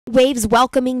Waves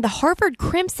welcoming the Harvard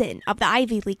Crimson of the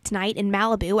Ivy League tonight in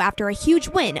Malibu after a huge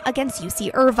win against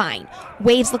UC Irvine.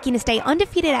 Waves looking to stay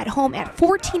undefeated at home at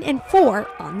 14-4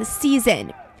 on the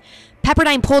season.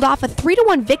 Pepperdine pulled off a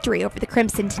 3-1 victory over the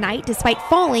Crimson tonight despite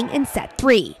falling in set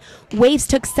 3. Waves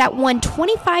took set 1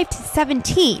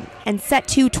 25-17 and set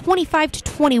 2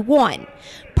 25-21.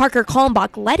 Parker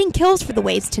Kalmbach led in kills for the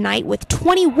Waves tonight with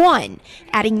 21,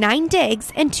 adding 9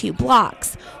 digs and 2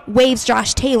 blocks. Waves'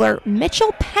 Josh Taylor,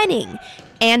 Mitchell Penning,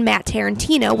 and Matt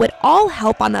Tarantino would all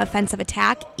help on the offensive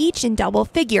attack, each in double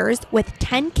figures with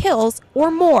 10 kills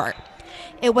or more.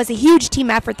 It was a huge team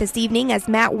effort this evening as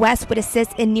Matt West would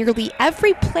assist in nearly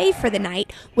every play for the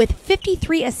night with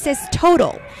 53 assists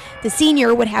total. The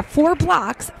senior would have 4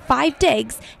 blocks, 5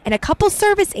 digs, and a couple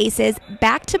service aces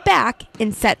back-to-back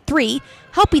in set 3,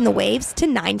 helping the Waves to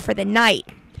 9 for the night.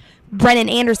 Brennan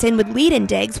Anderson would lead in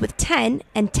digs with 10,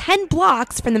 and 10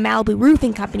 blocks from the Malibu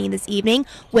Roofing Company this evening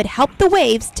would help the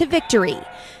Waves to victory.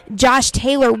 Josh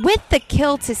Taylor with the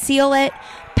kill to seal it.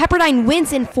 Pepperdine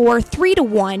wins in 4,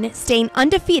 3-1, staying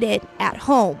undefeated at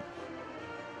home.